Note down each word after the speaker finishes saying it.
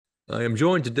I am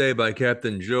joined today by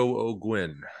Captain Joe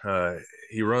O'Gwyn.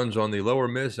 He runs on the lower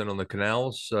miss and on the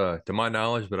canals, to my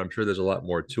knowledge, but I'm sure there's a lot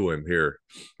more to him here.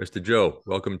 Mr. Joe,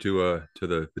 welcome to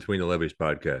the Between the Levees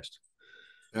podcast.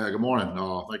 Good morning.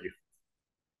 Thank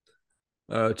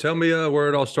you. Tell me where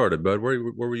it all started, bud. Where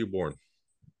were you born?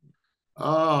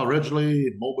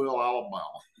 Originally Mobile,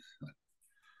 Alabama.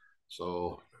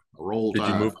 So a roll Did you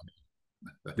tide. move?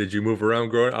 Did you move around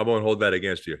growing? I won't hold that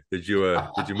against you. Did you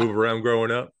move around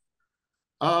growing up?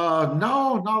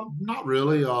 No, not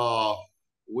really.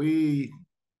 We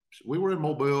we were in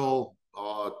Mobile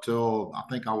till I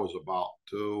think I was about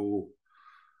to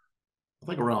I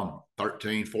think around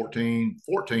 13, 14,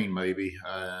 14 maybe,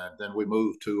 and then we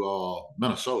moved to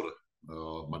Minnesota.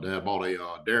 My dad bought a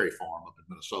dairy farm up in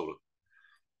Minnesota,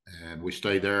 and we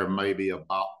stayed there maybe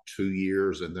about 2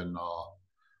 years, and then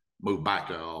moved back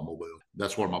to Mobile.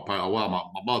 That's where my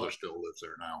mother still lives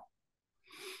there now.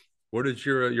 What did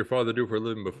your father do for a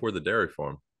living before the dairy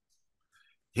farm?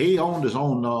 He owned his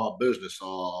own business,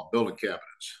 building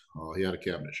cabinets. He had a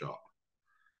cabinet shop,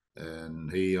 and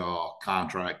he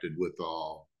contracted with,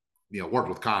 worked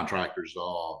with contractors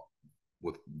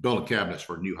with building cabinets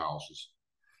for new houses,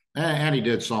 and he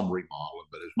did some remodeling,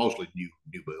 but it's mostly new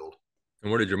build.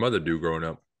 And what did your mother do growing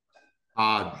up?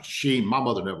 My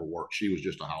mother never worked. She was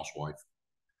just a housewife.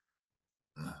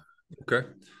 Okay.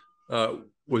 Uh,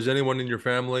 was anyone in your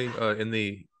family in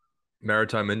the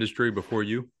maritime industry before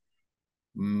you?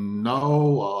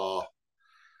 No,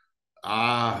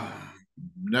 I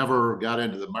never got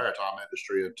into the maritime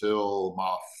industry until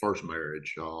my first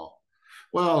marriage.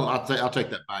 Well, I'll take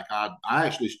that back. I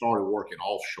actually started working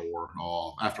offshore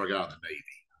after I got out of the Navy.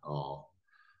 Uh,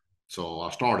 so I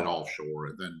started offshore,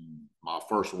 and then my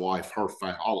first wife, a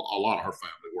lot of her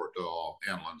family worked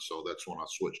inland, so that's when I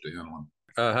switched to inland.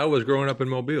 How was growing up in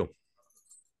Mobile?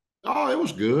 Oh, it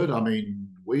was good. I mean,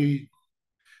 we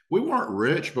weren't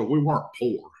rich, but we weren't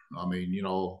poor. I mean,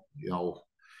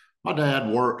 my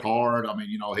dad worked hard. I mean,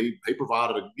 he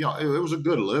provided it was a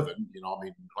good living. I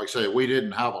mean, like I say, we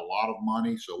didn't have a lot of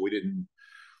money, so we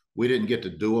didn't get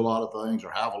to do a lot of things or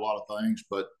have a lot of things,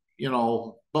 but we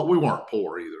weren't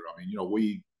poor either. I mean,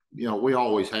 we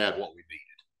always had what we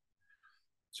needed.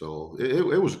 So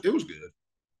it was good.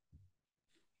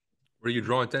 Were you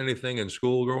drawn to anything in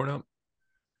school growing up?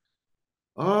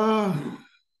 Uh,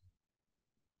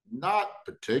 Not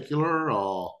particular.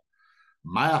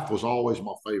 Math was always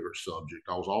my favorite subject.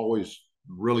 I was always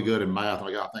really good in math. I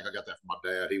think I got that from my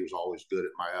dad. He was always good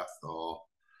at math.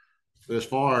 But as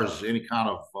far as any kind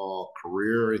of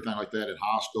career or anything like that in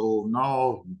high school,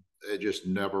 no, it just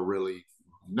never really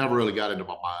got into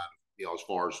my mind. As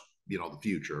far as the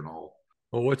future and all.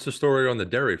 Well, what's the story on the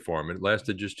dairy farm? It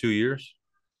lasted just 2 years.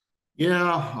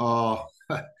 Yeah,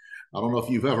 I don't know if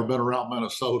you've ever been around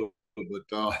Minnesota, but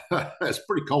it's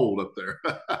pretty cold up there.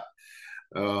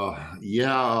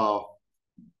 Yeah,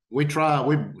 we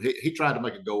tried. He tried to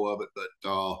make a go of it, but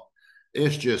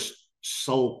it's just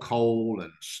so cold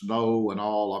and snow and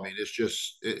all. I mean, it's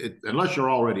just unless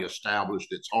you're already established,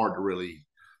 it's hard to really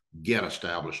get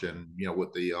established. And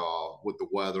with the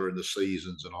weather and the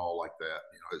seasons and all like that,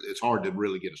 it's hard to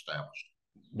really get established.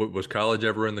 Was college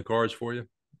ever in the cards for you?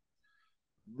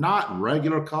 Not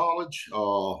regular college.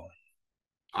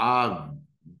 I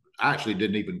actually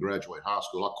didn't even graduate high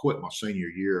school. I quit my senior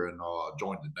year and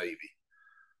joined the Navy.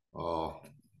 Uh,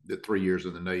 did 3 years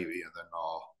in the Navy, and then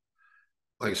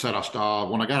like I said,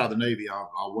 when I got out of the Navy, I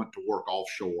went to work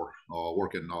offshore,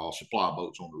 working supply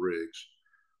boats on the rigs.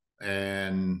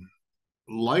 And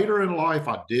later in life,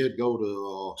 I did go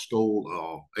to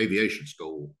school, aviation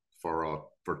school for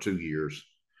 2 years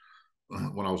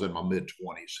when I was in my mid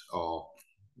 20s.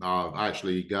 I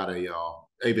actually got a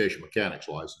aviation mechanics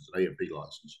license, an A&P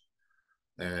license,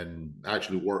 and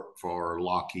actually worked for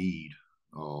Lockheed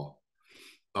uh,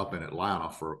 up in Atlanta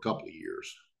for a couple of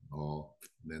years. Uh,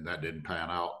 then that didn't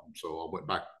pan out, so I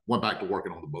went back to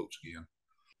working on the boats again.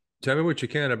 Tell me what you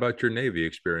can about your Navy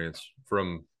experience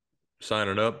from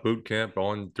signing up, boot camp,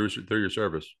 on through your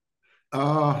service.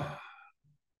 Uh,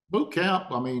 Boot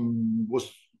camp, I mean,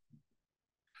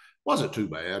 wasn't too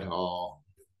bad.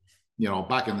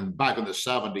 Back in the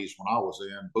 '70s when I was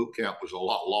in, boot camp was a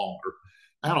lot longer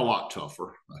and a lot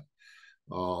tougher.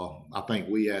 I think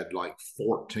we had like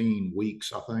 14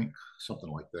 weeks, I think,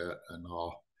 something like that, and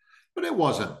but it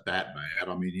wasn't that bad.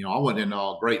 I mean, I went in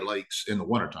Great Lakes in the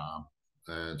wintertime,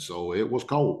 and so it was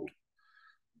cold.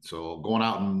 So going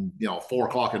out and 4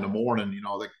 o'clock in the morning,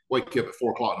 they wake you up at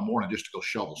 4 o'clock in the morning just to go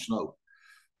shovel snow.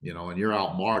 And you're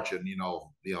out marching,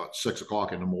 at 6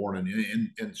 o'clock in the morning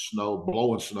in snow,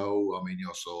 blowing snow. I mean,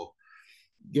 so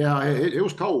yeah, it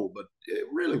was cold, but it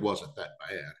really wasn't that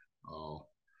bad.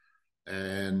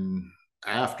 And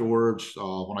afterwards,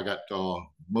 when I got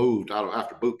moved out of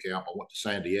after boot camp, I went to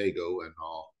San Diego and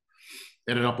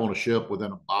ended up on a ship.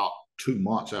 Within about 2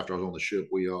 months after I was on the ship,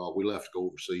 we left to go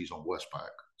overseas on Westpac.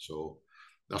 So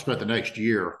I spent the next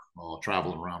year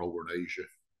traveling around over in Asia.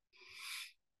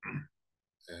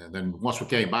 And then once we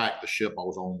came back, the ship I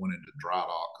was on went into dry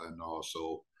dock, and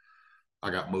so I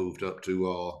got moved to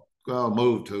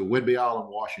Whidbey Island,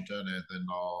 Washington, and then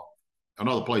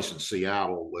another place in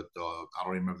Seattle. With I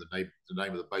don't even remember the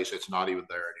name of the base. It's not even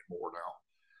there anymore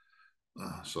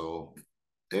now. So,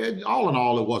 and all in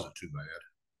all, it wasn't too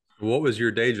bad. What was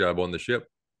your day job on the ship?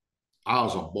 I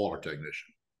was a boiler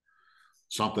technician,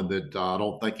 something that I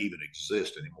don't think even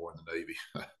exists anymore in the Navy.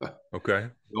 Okay.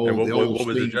 And what was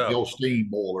the The job? old steam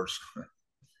boilers.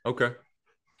 Okay.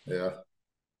 Yeah.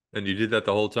 And you did that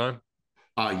the whole time?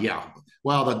 Yeah.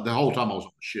 Well, the whole time I was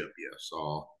on the ship, yes.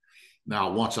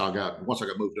 Now once I got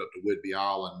moved up to Whidbey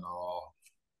Island,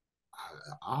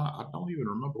 I don't even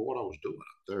remember what I was doing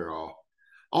up there.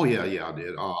 Oh yeah, I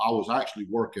did. I was actually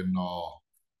working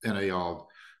in a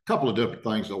couple of different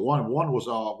things. One was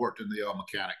worked in the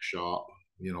mechanic shop,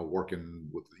 working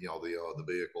with the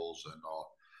vehicles, and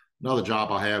another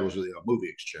job I had was the movie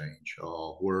exchange,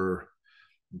 where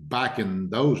back in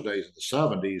those days in the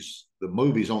 70s, the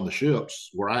movies on the ships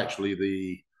were actually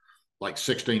the like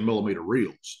 16 millimeter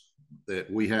reels that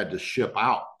we had to ship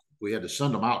out. We had to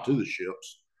send them out to the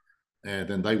ships, and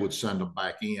then they would send them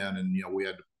back in, and we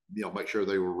had to make sure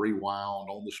they were rewound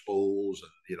on the spools,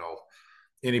 and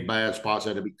any bad spots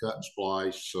had to be cut and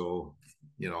spliced. So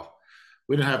you know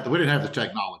we didn't have the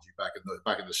technology back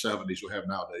in the 70s we have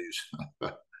nowadays.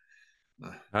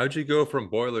 How'd you go from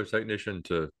boiler technician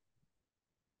to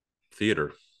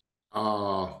theater?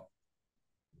 uh,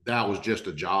 that was just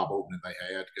a job opening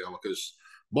they had, because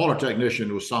boiler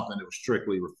technician was something that was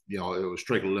strictly it was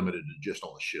strictly limited to just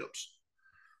on the ships.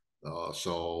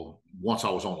 So once I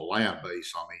was on the land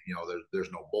base, I mean,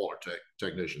 there's no boiler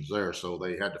technicians there, so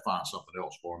they had to find something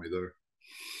else for me there,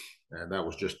 and that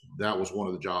was one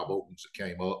of the job openings that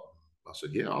came up. I said,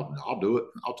 yeah, I'll do it.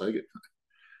 I'll take it.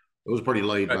 It was a pretty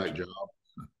laid back Gotcha. job.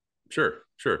 Sure,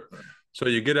 sure. So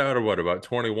you get out of what, about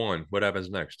 21? What happens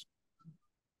next?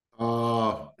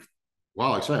 Uh,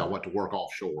 well, like I say, I went to work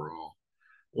offshore.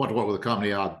 Went to work with a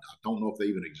company. I don't know if they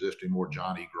even exist anymore.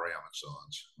 Johnny Graham and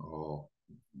Sons,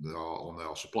 on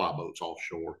the supply boats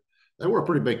offshore. They were a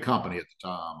pretty big company at the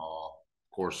time. Of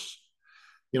course,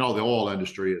 the oil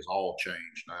industry has all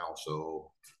changed now.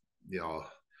 So, you know,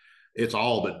 it's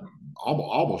all but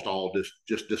almost all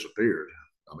just disappeared.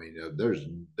 I mean,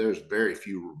 there's very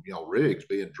few rigs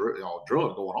being drilling going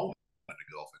on in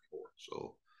the Gulf anymore.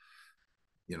 So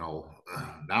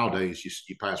nowadays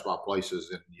you pass by places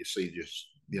and you see just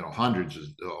hundreds of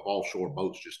offshore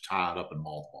boats just tied up and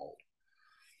mothballed.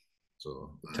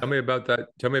 So Tell me about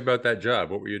that job.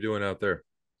 What were you doing out there?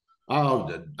 I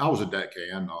was a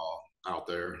deckhand out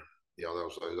there.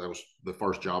 That was the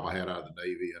first job I had out of the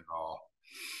Navy,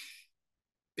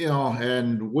 and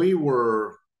and we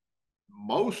were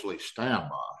mostly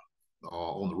standby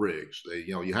on the rigs.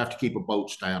 You have to keep a boat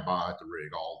standby at the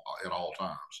rig at all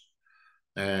times,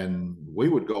 and we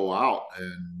would go out,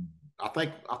 and I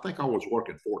think I was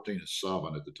working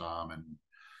 14-7 at the time, and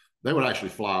they would actually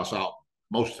fly us out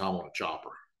most of the time on a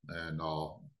chopper, and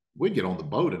we'd get on the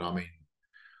boat, and I mean,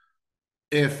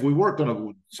 if we worked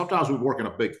sometimes we'd work in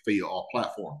a big field, a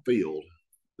platform field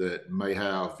that may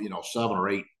have 7 or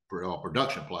 8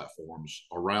 production platforms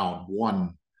around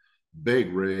one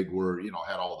big rig where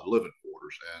had all the living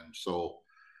quarters, and so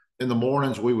in the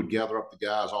mornings we would gather up the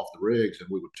guys off the rigs and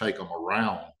we would take them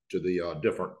around to the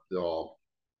different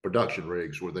production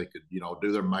rigs where they could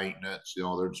do their maintenance,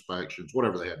 their inspections,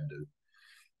 whatever they had to do,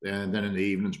 and then in the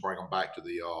evenings bring them back to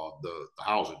the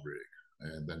housing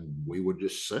rig, and then we would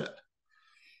just sit.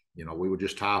 We would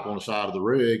just tie up on the side of the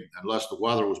rig unless the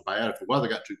weather was bad. If the weather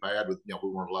got too bad, we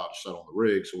weren't allowed to sit on the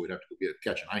rig, so we'd have to go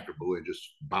catch an anchor buoy and just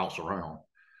bounce around.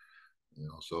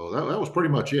 So that was pretty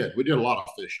much it. We did a lot of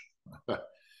fishing.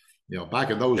 Yeah, Back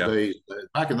in those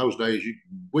days,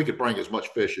 we could bring as much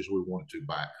fish as we wanted to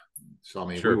back. So I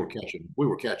mean, sure. we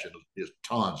were catching just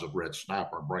tons of red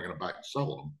snapper and bringing them back and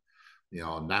selling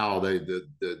them. Now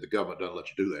the government doesn't let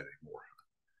you do that anymore.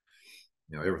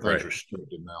 Everything's Right.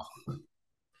 restricted now.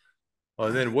 Well,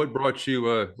 and then what brought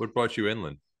you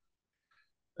inland?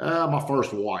 My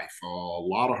first wife, a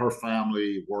lot of her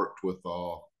family worked with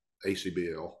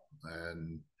ACBL,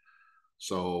 and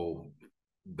so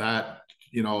that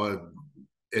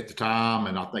at the time,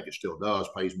 and I think it still does,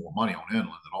 pays more money on inland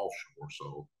than offshore.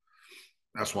 So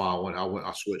that's why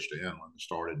I switched to inland and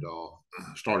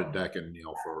started decking,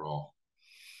 for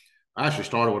I actually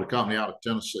started with a company out of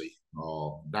Tennessee,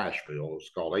 Nashville. It's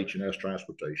called H&S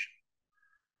Transportation,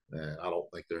 and I don't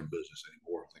think they're in business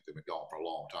anymore. I think they've been gone for a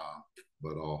long time.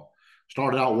 But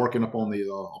started out working up on the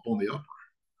upper,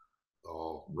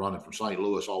 running from St.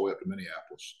 Louis all the way up to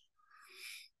Minneapolis.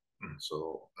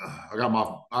 So I got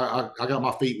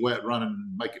my feet wet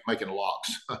running, making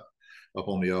locks up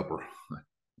on the upper,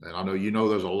 and I know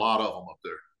there's a lot of them up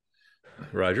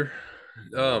there. Roger.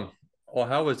 Yeah. Well,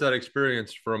 how was that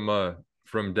experience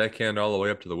from deckhand all the way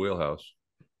up to the wheelhouse?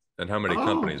 And how many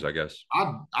companies, Oh, I guess?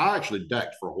 I actually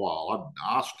decked for a while.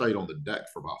 I stayed on the deck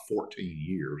for about 14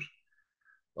 years.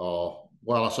 Well,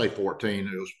 I say 14.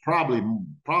 It was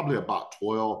probably about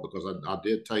 12 because I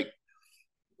did take.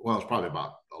 Well, it's probably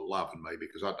about 11 maybe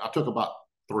because I took about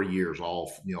 3 years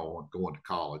off, going to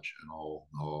college and all.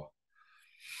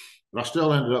 But I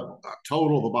still ended up a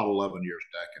total of about 11 years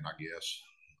decking, I guess.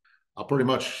 I pretty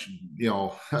much,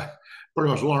 pretty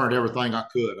much learned everything I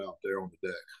could out there on the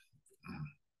deck.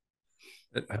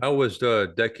 And how was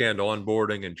the deckhand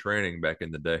onboarding and training back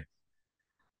in the day?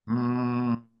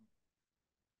 Mm,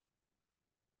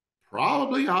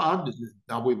 probably,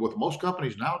 with most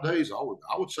companies nowadays,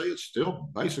 I would say it's still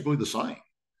basically the same.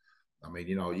 I mean,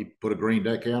 you put a green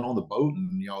deckhand on the boat,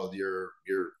 and your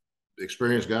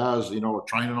experienced guys, are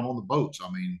training them on the boats.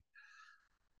 I mean,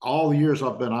 all the years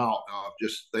I've been out,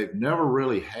 just they've never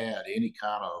really had any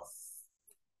kind of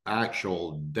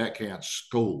actual deckhand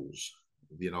schools.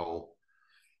 You know,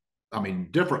 I mean,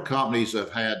 different companies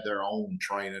have had their own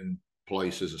training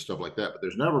places and stuff like that, but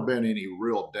there's never been any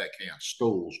real deckhand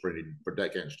schools for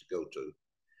deckhands to go to.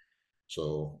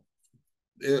 So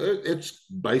it's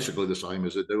basically the same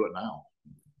as they do it now.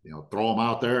 Throw them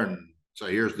out there and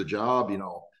say, "Here's the job."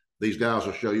 These guys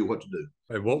will show you what to do.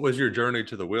 And what was your journey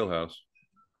to the wheelhouse?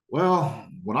 Well,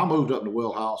 when I moved up in the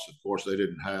wheelhouse, of course, they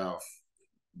didn't have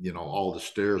all the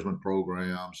steersman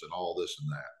programs and all this and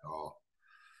that.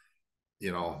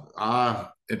 I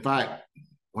in fact,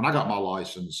 when I got my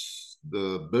license,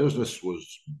 the business was,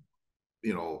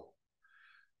 you know,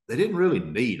 they didn't really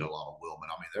need a lot of wheelmen.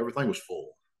 I mean, everything was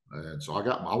full. And so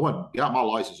I went got my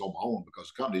license on my own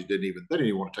because companies didn't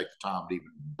even want to take the time to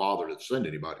even bother to send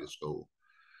anybody to school.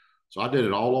 So I did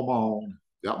it all on my own,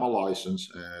 got my license,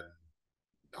 and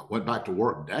I went back to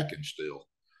work decking still.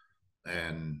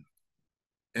 And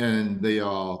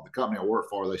the company I work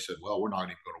for, they said, "Well, we're not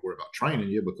even going to worry about training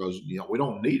you because we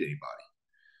don't need anybody."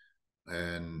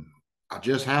 And I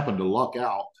just happened to luck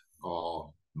out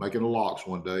making the locks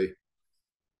one day.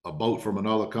 A boat from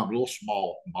another company, a little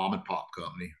small mom and pop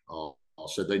company,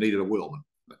 said they needed a wheelman,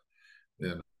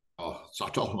 and so I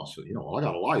told them, I said, well, I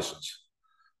got a license,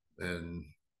 and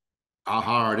I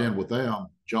hired in with them,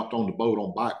 jumped on the boat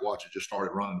on backwatch, and just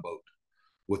started running the boat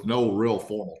with no real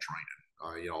formal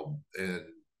training. And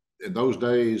in those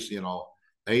days,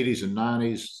 80s and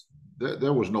 90s,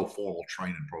 there was no formal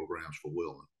training programs for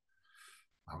wheelmen.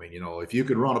 I mean, if you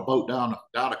could run a boat down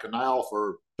a canal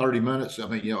for 30 minutes, I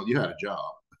mean, you had a job.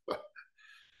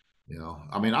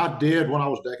 I mean, I did when I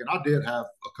was decking. I did have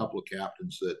a couple of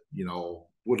captains that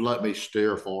would let me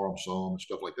steer for them some and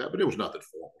stuff like that, but it was nothing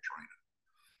formal training.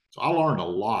 So I learned a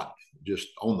lot just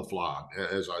on the fly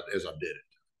as I did it.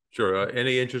 Sure.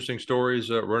 Any interesting stories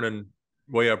running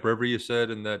way upriver? You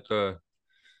said in that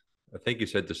I think you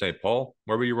said to St. Paul.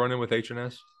 Where were you running with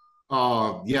H&S?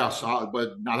 Yes,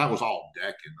 but now that was all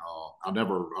decking. I've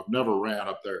never ran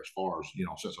up there as far as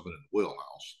since I've been in the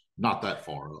wheelhouse. Not that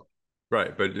far up.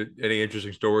 Right, but any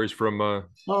interesting stories from Uh,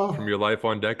 your life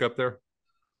on deck up there?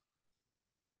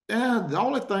 yeah, the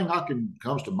only thing I can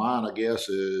comes to mind, I guess,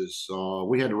 is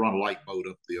we had to run a light boat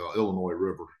up the Illinois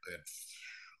River, and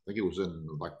I think it was in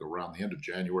like around the end of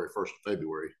January, 1st of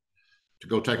February, to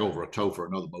go take over a tow for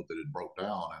another boat that had broke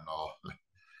down. And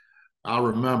I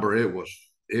remember it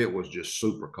was just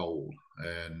super cold,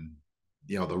 and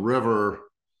the river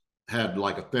had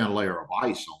like a thin layer of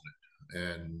ice on it,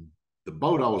 and the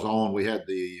boat I was on, we had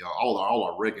the all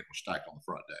our rigging was stacked on the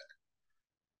front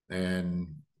deck, and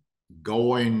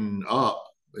going up,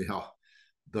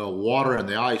 the water and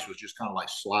the ice was just kind of like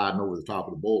sliding over the top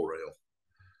of the bull rail.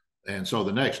 And so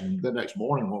the next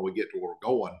morning when we get to where we're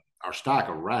going, our stack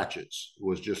of ratchets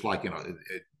was just like it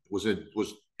was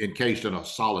encased in a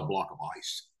solid block of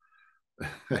ice.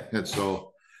 And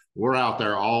so we're out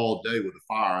there all day with the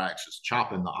fire axes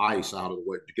chopping the ice out of the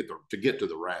way to get to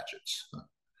the ratchets.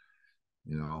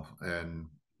 And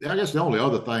I guess the only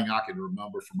other thing I can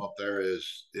remember from up there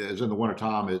is in the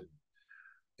wintertime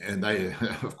and they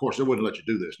of course they wouldn't let you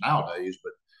do this nowadays,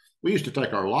 but we used to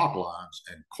take our lock lines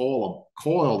and coil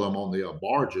them on the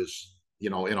barges,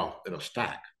 in a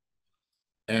stack,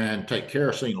 and take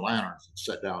kerosene lanterns and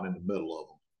set down in the middle of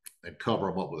them. and cover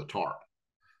them up with a tarp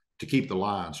to keep the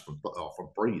lines from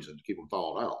freezing, to keep them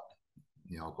thawed out.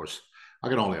 Of course, I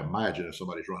can only imagine if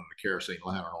somebody's running a kerosene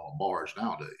lantern on a barge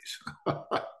nowadays.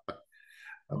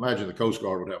 Imagine the Coast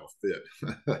Guard would have a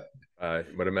fit. I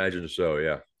would imagine so.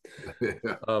 Yeah.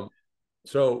 Um,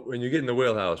 so when you get in the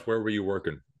wheelhouse, where were you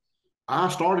working? I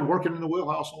started working in the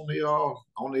wheelhouse on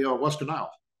the West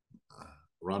Canal,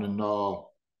 running.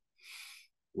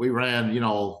 We ran, I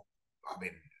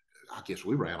mean, I guess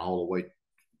we ran all the way.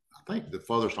 I think the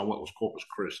furthest I went was Corpus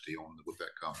Christi with that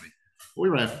company. We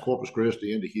ran from Corpus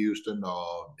Christi into Houston,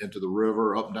 into the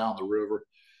river, up and down the river.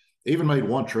 Even made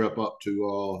one trip up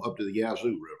to the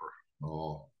Yazoo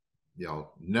River.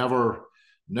 Never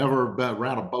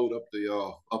ran a boat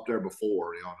up there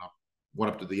before. And I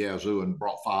went up to the Yazoo and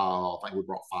brought five. I think we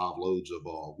brought 5 loads of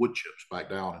wood chips back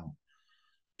down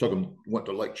and went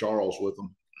to Lake Charles with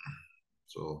them.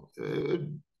 So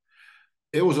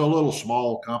it was a little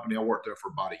small company. I worked there for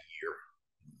about a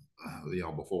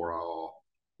year, before I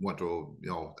went to,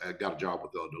 I got a job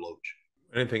with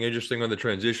Deloach. Anything interesting on the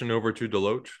transition over to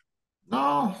Deloach?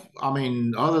 No, I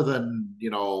mean, other than,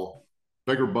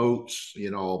 bigger boats,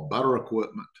 better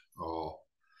equipment, uh,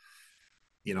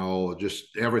 just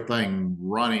everything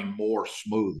running more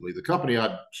smoothly. The company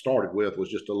I started with was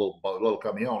just a little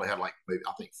company. I only had like maybe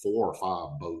I think 4 or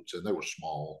 5 boats, and they were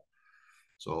small.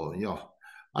 So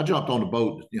I jumped on the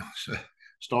boat.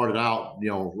 Started out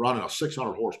running a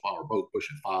 600 horsepower boat,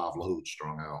 pushing 5 loads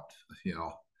strung out. You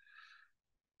know,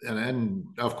 and then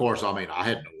of course, I mean, I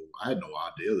had no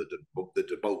idea that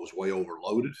the boat was way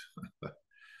overloaded.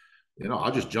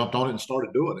 I just jumped on it and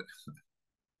started doing it.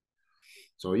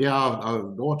 So yeah,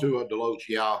 going to a Deloach,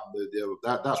 yeah,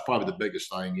 that's probably the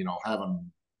biggest thing.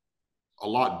 Having a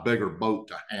lot bigger boat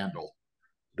to handle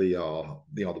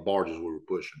the barges we were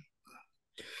pushing.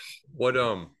 What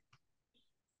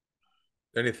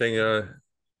anything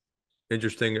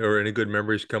interesting or any good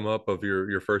memories come up of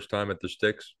your first time at the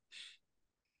sticks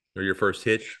or your first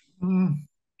hitch? Mm.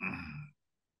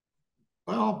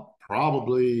 Well,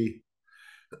 probably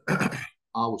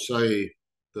I would say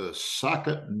the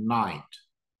second night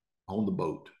on the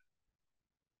boat,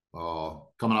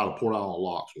 coming out of Port Island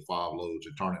locks with 5 loads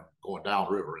and going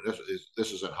downriver. And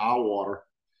this is in high water.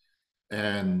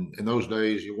 And in those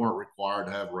days, you weren't required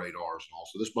to have radars and all.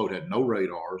 So this boat had no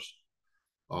radars.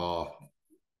 Uh,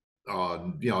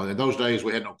 in those days,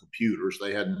 we had no computers.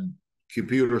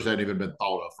 Computers hadn't even been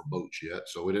thought of for boats yet.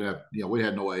 So we didn't have, we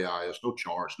had no AIS, no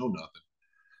charts, no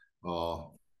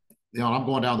nothing. And I'm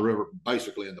going down the river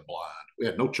basically in the blind. We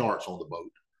had no charts on the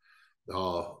boat,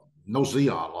 no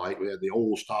Xeon light. We had the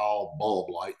old style bulb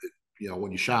light that,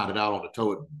 when you shine it out on the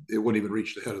toe, it wouldn't even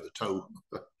reach the head of the toe.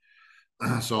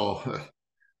 So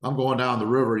I'm going down the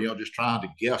river, just trying to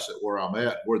guess at where I'm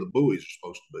at, where the buoys are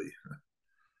supposed to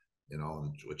be.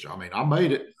 Which I mean, I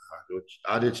made it. Which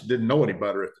I just didn't know any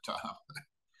better at the time.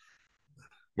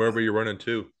 Where were you running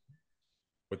to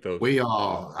with those? We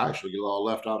actually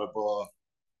left out of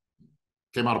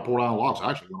came out of Port Island Locks.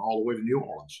 I actually went all the way to New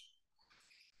Orleans,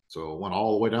 so went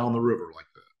all the way down the river like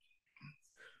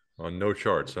On no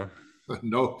charts, huh? that.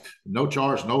 No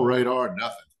charts, no radar,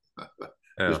 nothing.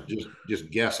 Yeah. just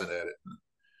guessing at it.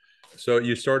 So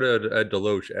you started at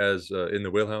Deloach as in the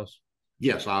wheelhouse,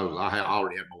 Yes, I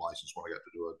already had my license when I got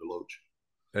to do a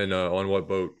Deloach. and on what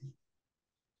boat?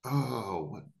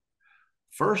 Oh,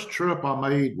 first trip I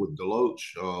made with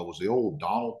Deloach was the old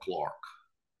Donald Clark.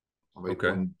 I made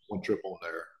Okay. one trip on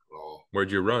there.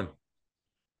 Where'd you run?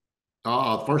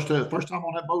 First time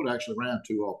on that boat, I actually ran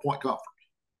to Point Comfort.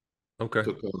 Okay.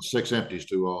 Took 6 empties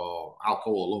to Alcoa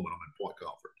Aluminum in Point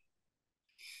Comfort.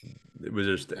 Was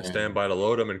it And stand by to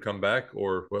load them and come back,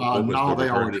 or what was no, the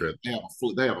return trip?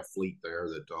 they have a fleet there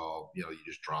that you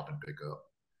just drop and pick up.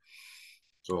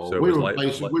 So So it was light.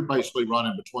 we basically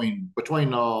running between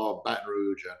Baton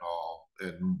Rouge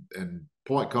and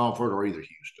Point Comfort or either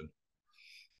Houston.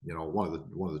 One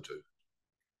of the two.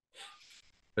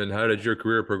 And how did your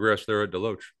career progress there at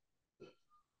Deloach?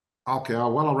 Okay,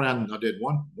 I did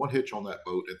one hitch on that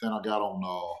boat, and then I got on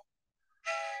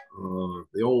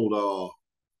the old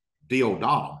D.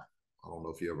 O'Donnell. I don't know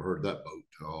if you ever heard that boat.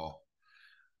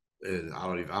 And I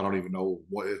don't even know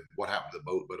what happened to the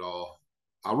boat, but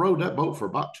I rode that boat for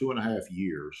about 2.5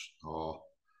 years,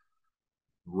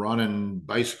 running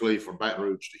basically from Baton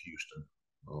Rouge to Houston.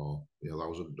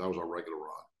 That was a regular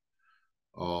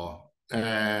run.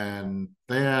 And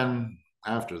then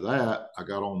after that, I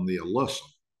got on the Alyssa,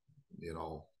 you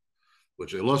know,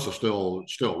 which Alyssa's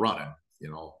still running.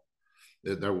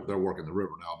 They're working the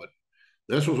river now, but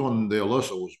this was when the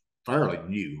Alyssa was fairly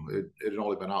new. It had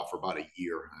only been out for about a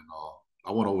year, and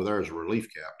I went over there as a relief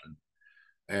captain.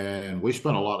 and we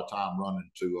spent a lot of time running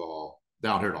to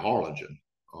down here to Harlingen,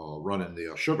 running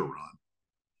the sugar run.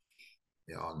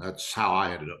 And that's how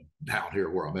I ended up down here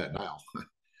where I'm at now.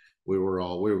 We were,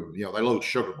 they load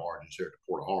sugar barges here at the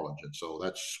Port of Harlingen, so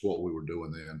that's what we were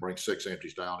doing then. Bring six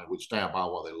empties down, and we'd stand by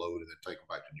while they loaded, and then take them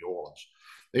back to New Orleans.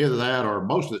 Either that, or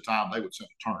most of the time they would send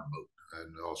a turnboat,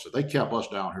 and so they kept us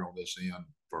down here on this end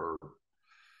for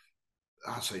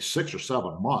I'd say 6 or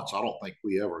 7 months. I don't think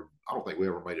we ever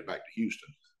made it back to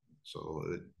Houston. So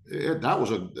that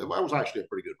was actually a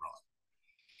pretty good run.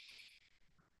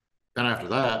 Then after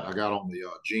that, I got on the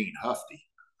Gene Hufty,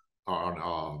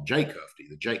 on Jake Hufty,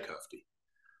 the Jake Hufty,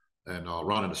 and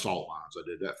running the salt mines. I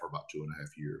did that for about 2.5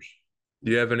 years.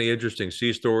 Do you have any interesting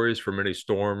sea stories from any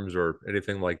storms or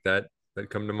anything like that that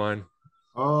come to mind?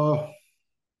 Uh,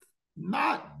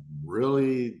 Not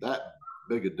really that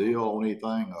big a deal on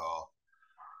anything.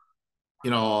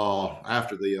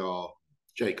 After the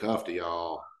Jake Hufty,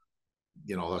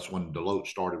 that's when Deloach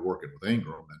started working with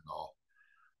Ingram, and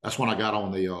that's when I got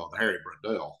on the Harry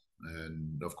Brendel.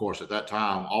 And of course, at that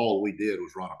time, all we did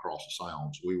was run across the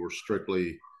Sounds. We were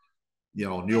strictly, New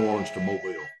Orleans to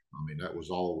Mobile. I mean, that was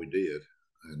all we did.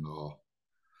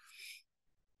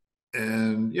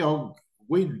 And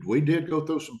we did go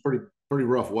through some pretty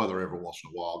rough weather every once in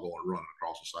a while, going running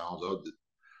across the Sounds.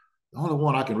 The only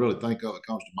one I can really think of that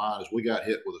comes to mind is we got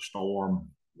hit with a storm,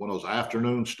 one of those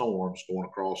afternoon storms going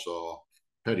across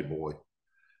Petty Boy,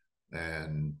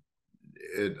 and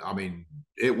I mean,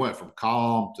 it went from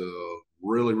calm to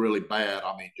really, really bad.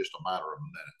 I mean, just a matter of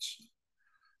minutes.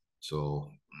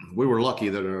 So we were lucky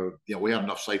that we had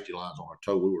enough safety lines on our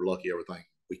tow. We were lucky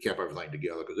we kept everything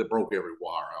together because it broke every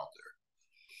wire out there.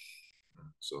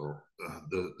 So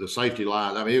the safety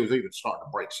lines. I mean, it was even starting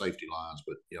to break safety lines,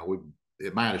 but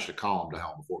it managed to calm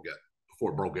down before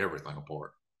it broke everything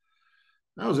apart.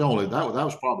 That was probably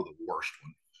the worst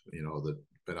one. That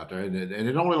been out there, and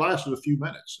it only lasted a few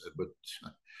minutes. But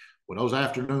when those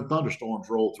afternoon thunderstorms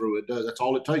roll through, it does. That's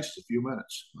all it takes is a few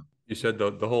minutes. You said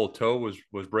the whole toe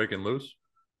was breaking loose.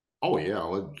 Oh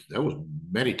yeah, there was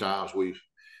many times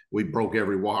we broke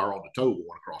every wire on the tow going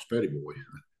across Petty Boy.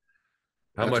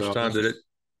 How That's much time that's did it?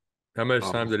 How much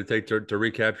uh, time did it take to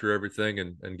recapture everything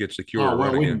and get secure oh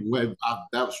well, running in?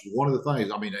 that was one of the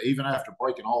things. I mean, even after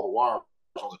breaking all the wires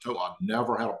on the tow, I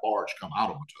never had a barge come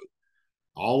out of my tow.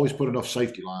 I always put enough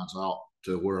safety lines out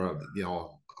to where I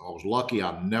was lucky.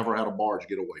 I never had a barge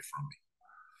get away from me.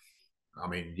 I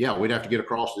mean, yeah, we'd have to get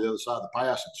across to the other side of the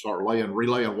pass and start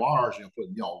relaying wires,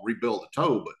 rebuild the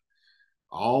tow. But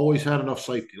I always had enough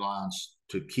safety lines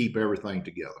to keep everything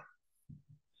together.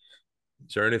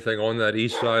 Is there anything on that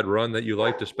east side run that you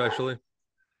liked especially?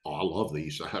 Oh, I love the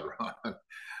East Side Run.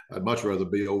 I'd much rather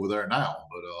be over there now,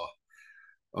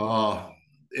 but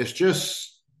it's just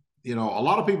a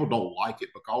lot of people don't like it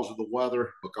because of the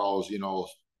weather. Because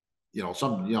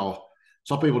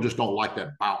some people just don't like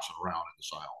that bouncing around in the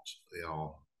Sounds.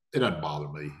 It doesn't bother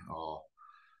me.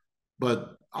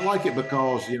 But I like it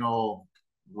because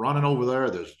running over there,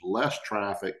 there's less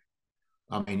traffic.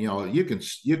 I mean,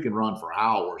 you can run for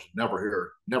hours and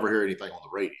never hear anything on the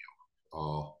radio.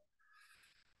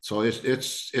 So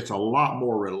it's a lot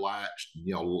more relaxed.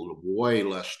 Way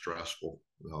less stressful.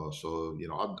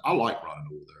 I like running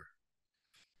over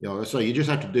there. So you just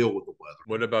have to deal with the weather.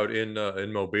 What about in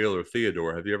Mobile or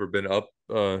Theodore? Have you ever been up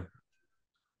the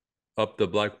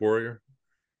Black Warrior?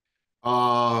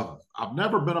 I've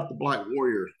never been up the Black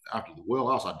Warrior after the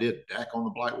wheelhouse. I did deck on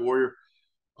the Black Warrior.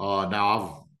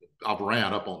 Now I've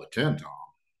ran up on the 10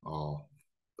 tom.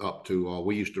 Up to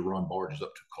we used to run barges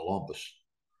up to Columbus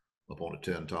up on the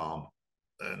 10 tom,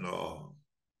 and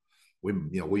we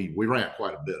ran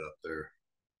quite a bit up there,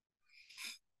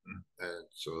 and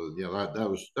so that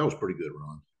was pretty good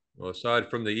run. Well, aside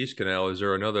from the East Canal, is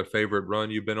there another favorite run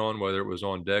you've been on, whether it was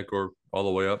on deck or all the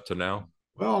way up to now?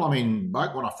 Well, I mean,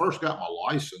 back when I first got my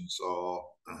license,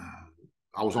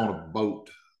 I was on a boat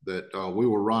that we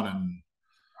were running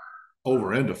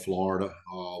over into Florida.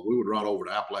 We would run over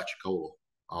to Apalachicola,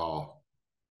 uh,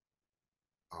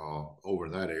 over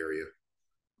in that area,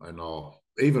 and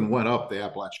even went up the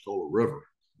Apalachicola River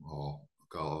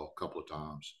a couple of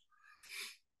times.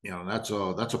 And that's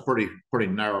a pretty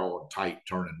narrow and tight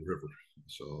turning river.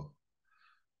 So,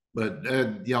 but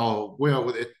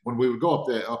when we would go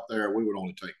up there, we would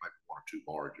only take maybe one or two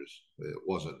barges. It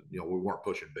wasn't, we weren't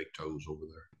pushing big tows over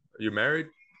there. Are you married?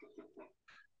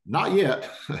 Not yet.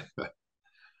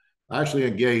 Actually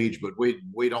engaged, but we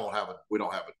haven't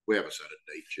set a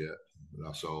date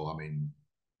yet. So I mean,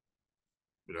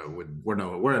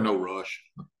 we're in no rush.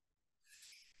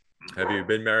 Have you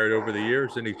been married over the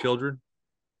years? Any children?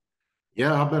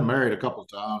 Yeah, I've been married a couple of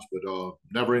times, but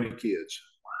never any kids.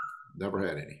 Never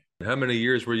had any. How many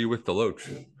years were you with the Loach?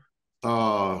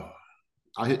 Uh,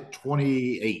 I hit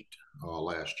 28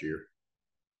 last year,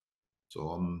 so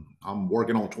I'm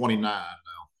working on 29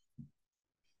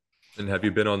 And have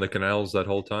you been on the canals that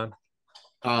whole time?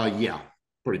 now. Yeah,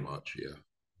 pretty much. Yeah.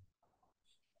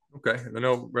 Okay. I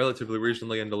know relatively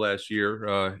recently in the last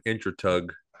year,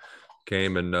 Intratug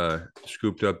came and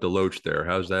scooped up the Loach there.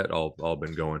 How's that all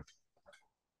been going?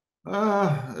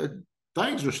 Uh,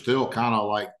 Things are still kind of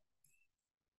like,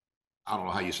 I don't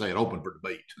know how you say it, open for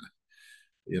debate.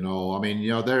 I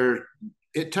mean, there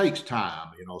it takes time.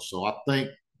 So I think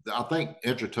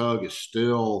Intratug is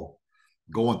still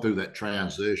going through that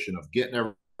transition of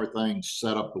getting everything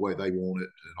set up the way they want it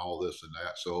and all this and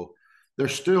that. So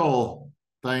there's still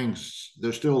there's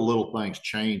still little things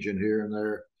changing here and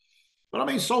there. But I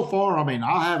mean, so far, I mean,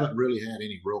 I haven't really had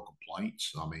any real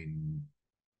complaints. I mean,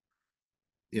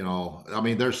 I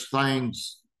mean,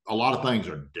 a lot of things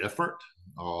are different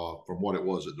from what it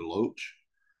was at Deloach.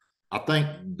 I think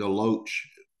Deloach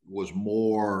was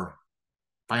more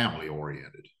family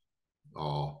oriented.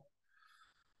 Uh,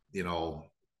 you know,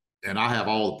 and I have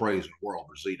all the praise in the world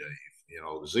for Z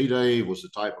Dave. Z Dave was the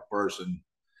type of person,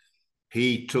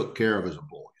 he took care of his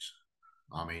employees.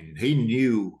 I mean, he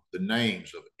knew the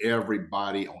names of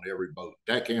everybody on every boat,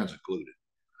 deckhands included.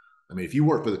 I mean, if you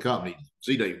worked for the company,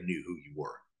 Z Dave knew who you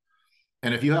were.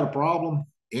 And if you had a problem,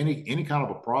 any kind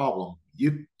of a problem,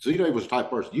 Z Dave was the type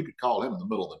of person you could call him in the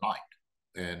middle of the night,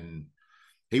 and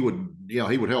he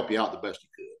would help you out the best he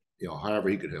could, however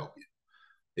he could help you.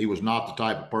 He was not the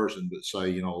type of person that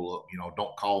say, look,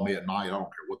 don't call me at night. I don't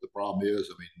care what the problem is.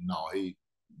 I mean, no,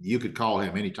 you could call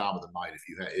him any time of the night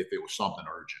if it was something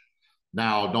urgent.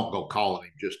 Now, don't go calling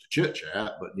him just to chit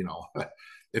chat, but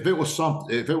if it was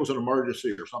an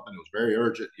emergency or something that was very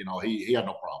urgent, he had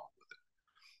no problem with it.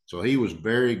 So he was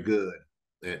very good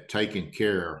at taking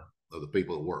care of the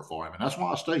people that work for him, and that's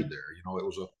why I stayed there. It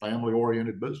was a family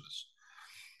oriented business.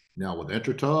 Now with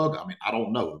Intertug, I mean, I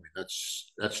don't know. I mean,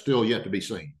 that's still yet to be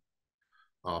seen.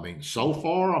 I mean, so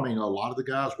far, I mean, a lot of the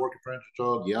guys working for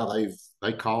Intertug, yeah,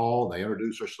 they call, they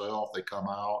introduce themselves, they come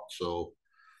out. So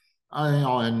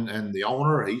and the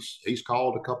owner, he's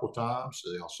called a couple of times.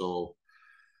 So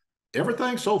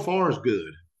everything so far is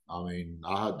good. I mean,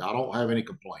 I don't have any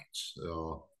complaints.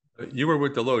 You were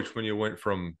with the Loach when you went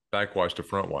from backwash to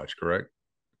front watch, correct?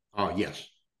 Yes,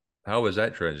 How was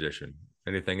that transition?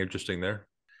 Anything interesting there?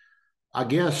 I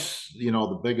guess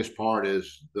the biggest part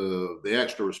is the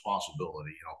extra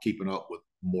responsibility. Keeping up with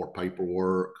more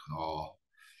paperwork.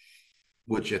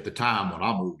 Which at the time when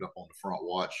I moved up on the front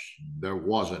watch, there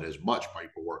wasn't as much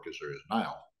paperwork as there is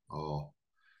now. Uh,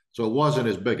 so it wasn't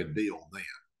as big a deal then.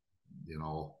 You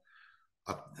know,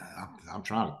 I'm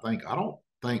trying to think.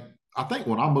 I think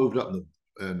when I moved up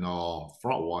in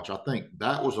front watch, I think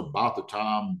that was about the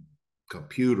time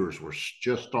computers were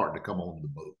just starting to come onto the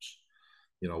boats.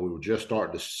 We were just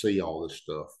starting to see all this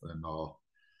stuff, and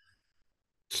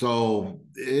so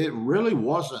it really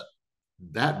wasn't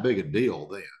that big a deal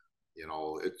then.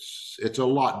 It's a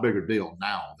lot bigger deal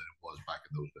now than it was back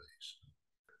in those days.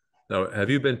 Now, have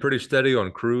you been pretty steady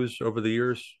on crews over the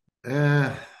years?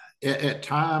 Uh, at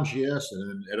times, yes,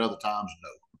 and at other times,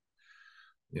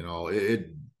 no.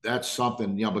 That's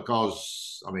something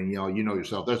because I mean you know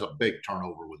yourself. There's a big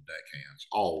turnover with deckhands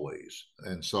always,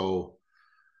 and so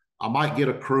I might get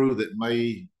a crew that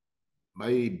may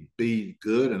be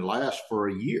good and last for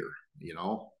a year. You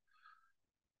know,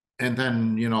 and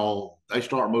then they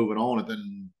start moving on,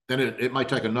 and then it might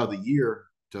take another year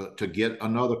to get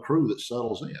another crew that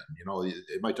settles in.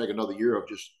 It might take another year of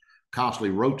just constantly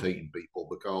rotating people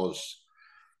because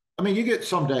I mean you get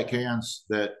some deckhands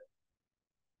that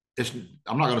it's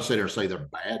I'm not going to sit there and say they're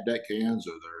bad deckhands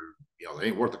or they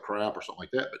ain't worth the crap or something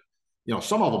like that, but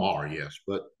some of them are, yes,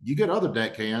 but you get other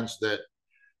deckhands that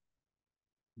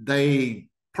they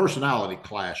personality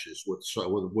clashes with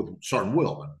certain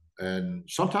wheelmen, and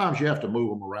sometimes you have to move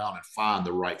them around and find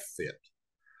the right fit.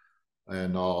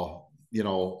 And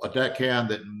a deckhand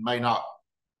that may not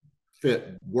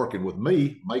fit working with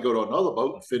me may go to another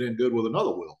boat and fit in good with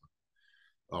another wheelman,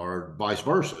 or vice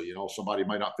versa. Somebody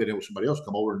might not fit in with somebody else,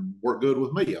 come over and work good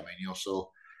with me. I mean,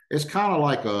 so it's kind of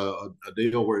like a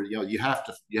deal where you have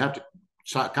to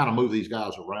kind of move these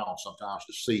guys around sometimes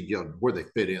to see where they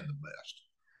fit in the best.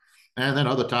 And then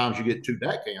other times you get two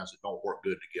deckhands that don't work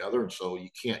good together, and so you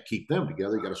can't keep them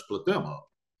together. You got to split them up.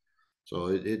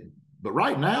 So but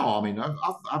right now, I mean,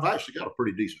 I've actually got a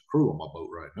pretty decent crew on my boat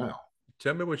right now.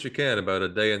 Tell me what you can about a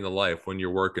day in the life when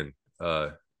you're working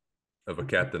of a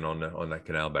captain on that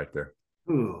canal back there.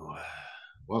 Ooh.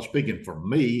 Well, speaking for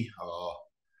me,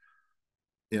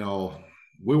 you know,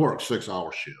 we work 6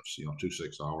 hour shifts, 2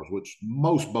 6 hours, which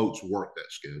most boats work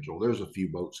that schedule. There's a few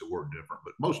boats that work different,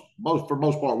 but most for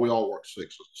most part, we all work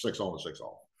six on and 6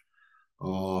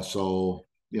 off. So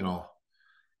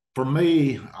for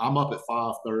me, I'm up at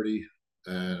 5:30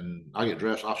 and I get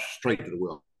dressed. I straight to the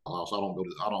wheelhouse. I don't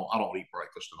eat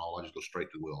breakfast and all. I just go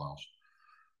straight to the wheelhouse.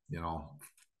 You know,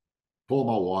 pull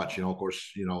my watch. Of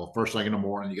course, first thing in the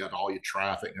morning, you got all your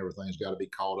traffic and everything's got to be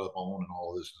caught up on and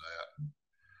all this and that.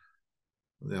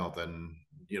 Then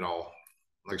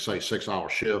like I say, 6 hour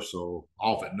shifts, so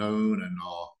off at noon. And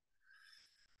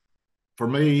for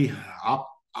me, I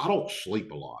don't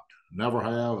sleep a lot. Never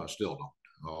have. I still don't.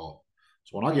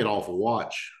 So when I get off a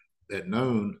watch at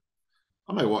noon,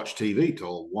 I may watch TV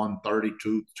till 1:30,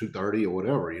 2:30 or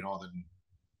whatever. Then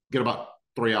get about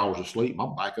 3 hours of sleep.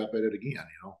 I'm back up at it again.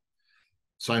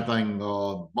 Same thing.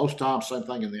 Most times, same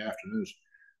thing in the afternoons.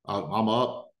 I'm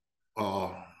up.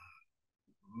 Uh,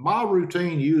 my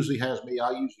routine usually has me.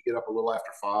 I usually get up a little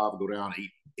after 5, go down,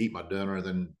 eat my dinner, and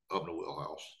then up in the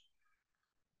wheelhouse.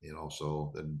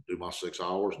 So then do my 6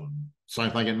 hours, and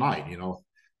same thing at night.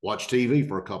 Watch TV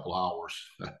for a couple hours.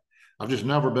 I've just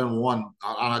never been one.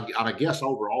 I guess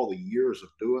over all the years of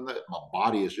doing that, my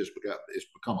body has just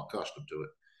become accustomed to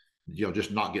it.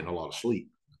 Just not getting a lot of sleep.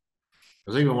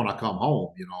 Because even when I come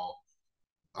home,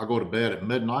 I go to bed at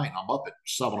midnight and I'm up at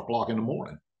 7 o'clock in the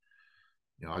morning.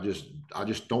 I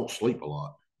just don't sleep a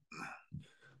lot.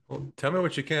 Well, tell me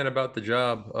what you can about the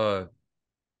job.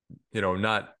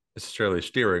 Not necessarily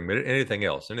steering, but anything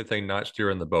else, anything not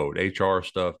steering the boat, HR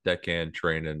stuff, deckhand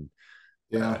training,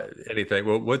 Yeah. anything.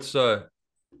 Well, what do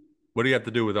you have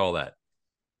to do with all that?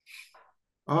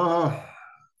 Uh,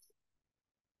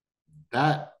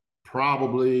 that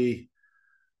probably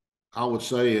I would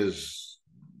say is,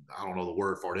 I don't know the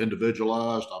word for it,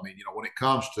 individualized. I mean, when it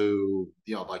comes to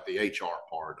like the HR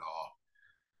part,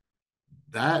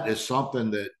 that is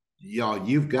something that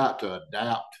you've got to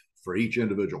adapt for each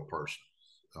individual person.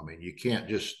 I mean, you can't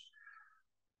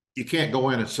go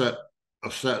in and set a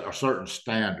certain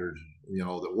standard,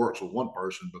 that works with one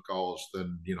person, because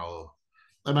then they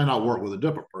may not work with a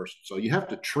different person. So you have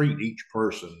to treat each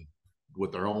person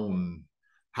with their own,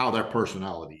 how their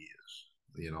personality is.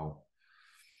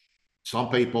 Some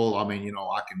people, I mean,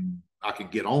 I can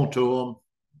get on to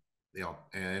them,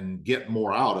 and get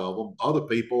more out of them. Other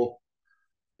people,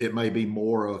 it may be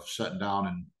more of sitting down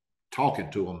and talking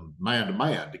to them man to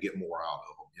man to get more out of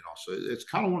them. So it's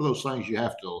kind of one of those things you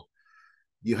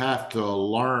have to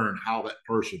learn how that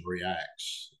person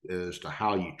reacts as to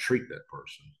how you treat that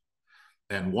person.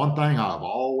 And one thing I've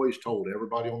always told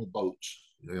everybody on the boats,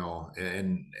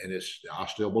 and it's I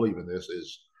still believe in this,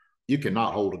 is you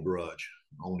cannot hold a grudge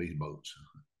on these boats.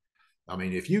 I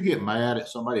mean, if you get mad at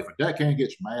somebody, if a deckhand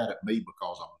gets mad at me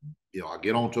because I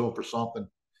get onto them for something,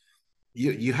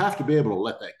 you have to be able to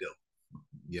let that go.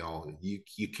 You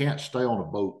can't stay on a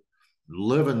boat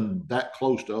living that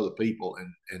close to other people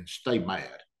and stay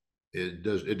mad. It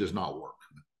does not work.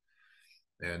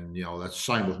 And that's the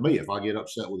same with me. If I get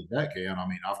upset with a deckhand, I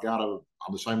mean, I'm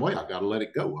the same way. I've got to let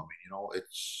it go. I mean,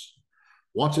 it's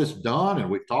once it's done and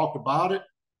we've talked about it,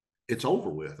 it's over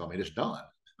with. I mean, it's done.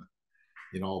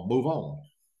 Move on.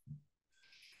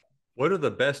 What are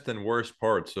the best and worst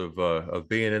parts of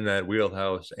being in that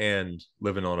wheelhouse and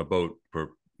living on a boat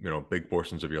for big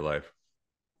portions of your life?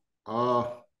 Uh,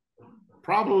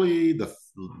 Probably the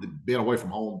being away from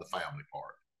home, the family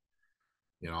part.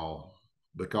 You know,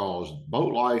 because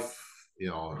boat life,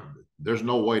 there's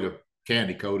no way to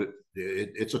candy coat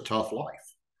it's a tough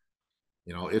life.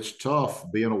 It's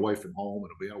tough being away from home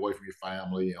and being away from your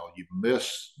family. You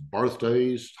miss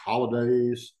birthdays,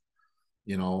 holidays.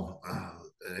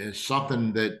 It's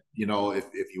something that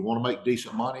if you want to make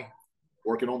decent money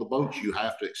working on the boats, you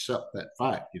have to accept that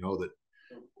fact. That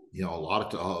a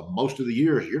lot of most of the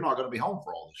years you're not going to be home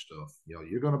for all this stuff.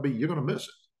 You're going to miss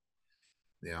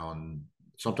it. And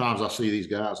sometimes I see these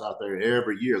guys out there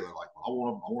every year. They're like,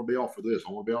 well, I want to be off for this.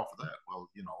 I want to be off for that. Well,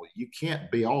 you can't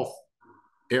be off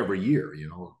every year.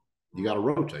 You got to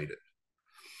rotate it.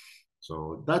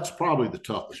 So that's probably the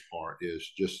toughest part, is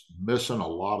just missing a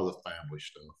lot of the family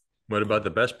stuff. What about the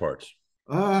best parts?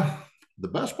 Uh, the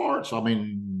best parts, I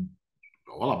mean,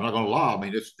 well, I'm not going to lie. I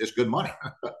mean, it's good money.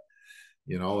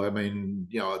 I mean,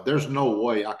 there's no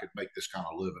way I could make this kind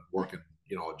of living working,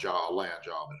 a land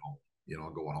job at home,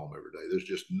 going home every day. There's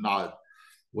just not,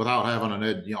 without having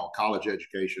college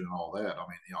education and all that. I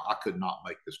mean, I could not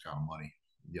make this kind of money,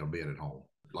 being at home.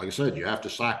 Like I said, you have to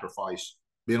sacrifice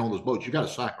being on those boats. You got to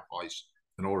sacrifice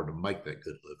in order to make that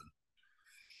good living.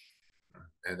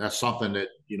 And that's something that,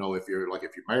 if you're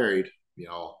married, You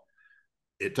know,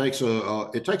 it takes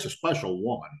a special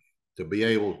woman to be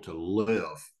able to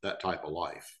live that type of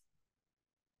life.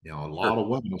 A lot Sure. of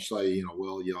women will say,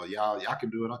 well, yeah, I can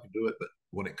do it, I can do it, but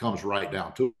when it comes right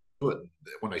down to it,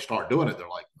 when they start doing it, they're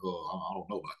like, oh, I don't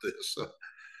know about this.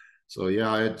 So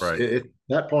yeah, Right.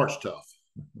 that part's tough.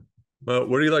 Well,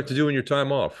 what do you like to do in your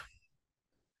time off?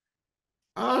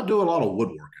 I do a lot of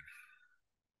woodworking.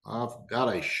 I've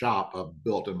got a shop I've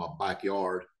built in my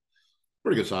backyard,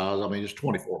 pretty good size. I mean, it's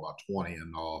 24 by 20,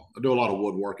 and I do a lot of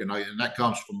woodworking, and that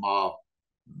comes from my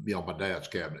dad's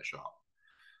cabinet shop.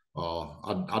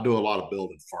 I do a lot of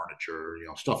building furniture,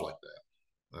 stuff like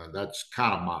that. That's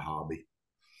kind of my hobby.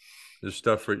 Is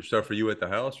stuff for you at the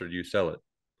house, or do you sell it?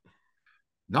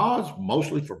 No, it's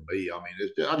mostly for me. I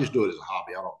mean, I just do it as a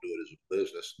hobby. I don't do it as a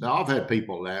business. Now, I've had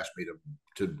people ask me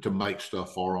to make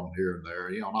stuff for them here and there,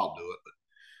 and I'll do it.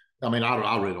 But I mean,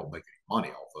 I really don't make any money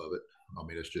off of it. I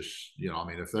mean, it's just I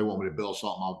mean, if they want me to build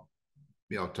something,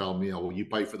 I'll tell them well, you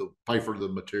pay for the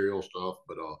material stuff.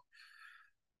 But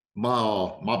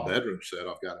my bedroom set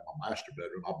I've got in my master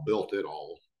bedroom, I built it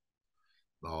all.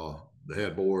 The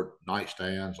headboard,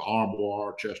 nightstands,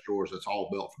 armoire, chest drawers, that's all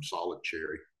built from solid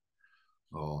cherry.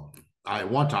 Uh,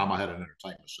 one time I had an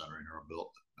entertainment center in here I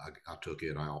built. I took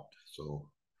it out, so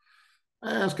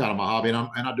that's kind of my hobby, and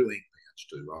I do ink pens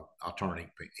too. I turn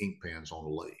ink pens on the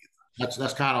lathe.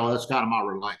 That's kind of my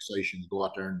relaxation. Go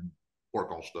out there and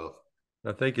work on stuff.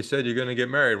 I think you said you're going to get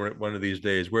married one of these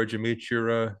days. Where'd you meet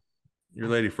your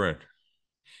lady friend?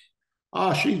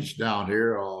 She's down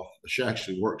here. She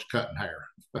actually works cutting hair,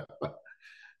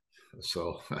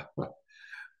 so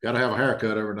got to have a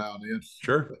haircut every now and then.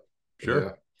 Sure. Yeah.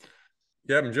 Sure.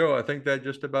 Captain Joe, I think that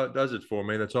just about does it for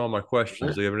me. That's all my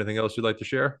questions. Do you have anything else you'd like to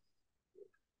share?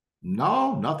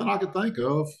 No, nothing I could think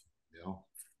of.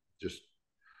 Just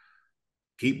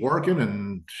keep working,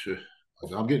 and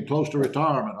I'm getting close to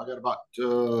retirement. I got about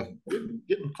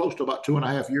getting close to about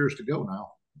 2.5 years to go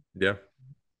now. Yeah.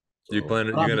 You So,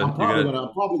 plan but you're gonna you're gonna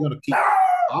I'm probably gonna keep.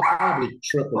 I'll probably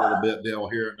trip a little bit, Dale,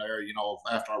 here and there.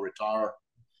 After I retire,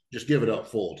 just give it up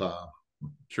full time.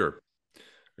 sure.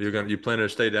 You plan to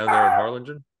stay down there in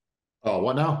Harlingen? Oh,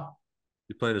 what now?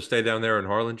 You plan to stay down there in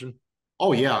Harlingen?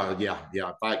 Oh yeah, yeah, yeah.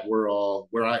 In fact,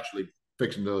 we're actually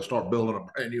fixing to start building a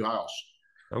brand new house.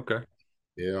 Okay.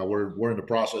 Yeah, we're in the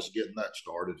process of getting that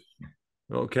started.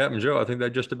 Well, Captain Joe, I think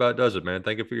that just about does it, man.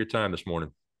 Thank you for your time this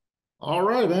morning. All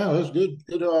right, man. That's good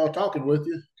talking with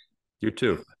you. You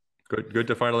too. Good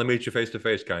to finally meet you face to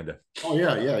face, kinda. Oh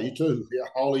yeah, yeah. You too. Yeah,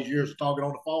 all these years of talking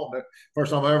on the phone.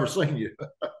 First time I ever seen you.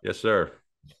 Yes, sir.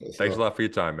 Thanks a So, lot for your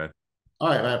time, man. all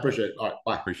right, man. Appreciate it. All right,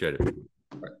 bye. Appreciate it.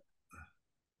 All right.